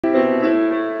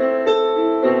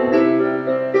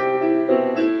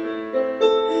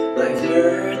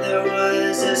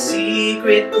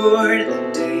favorite chord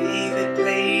that David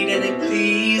played and it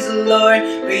pleased the Lord.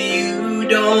 But you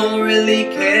don't really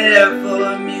care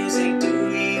for music, do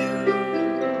you?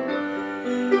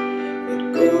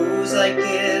 It goes like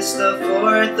this: the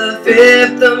fourth, the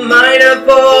fifth, the minor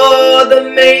fall, the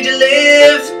major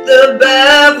lift, the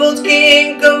baffled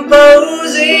king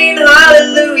composing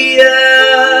hallelujah.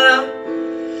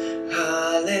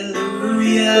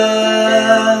 Hallelujah,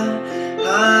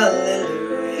 hallelujah,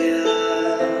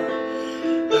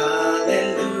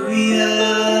 hallelujah,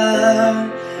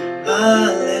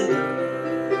 hallelujah.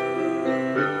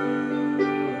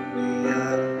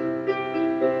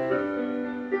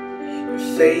 Your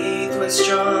faith was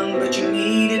strong, but you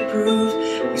needed proof.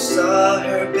 You saw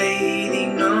her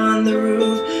bathing on the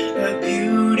roof, her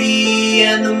beauty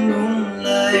and the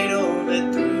moonlight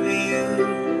overthrew you.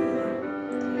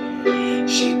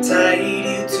 She tied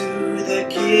you to the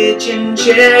kitchen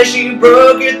chair, she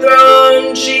broke your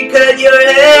throne, she cut your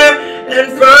hair,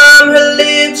 and from her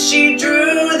lips she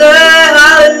drew the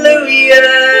hallelujah.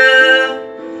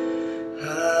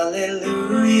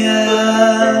 Hallelujah,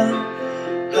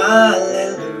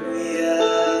 hallelujah,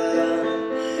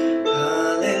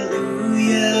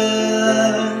 hallelujah,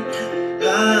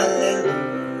 hallelujah.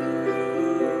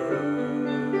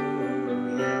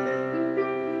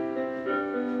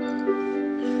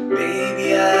 Baby,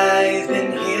 I've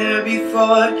been here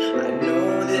before. I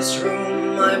know this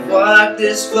room, I've walked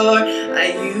this floor. I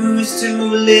used to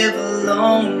live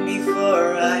alone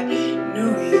before I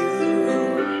knew you.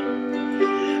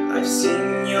 I've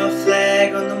seen your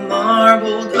flag on the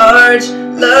marbled arch.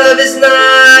 Love is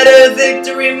not a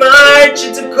victory march,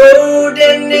 it's a code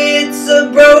and it's a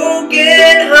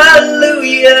broken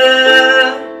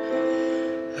hallelujah.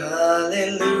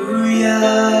 Hallelujah,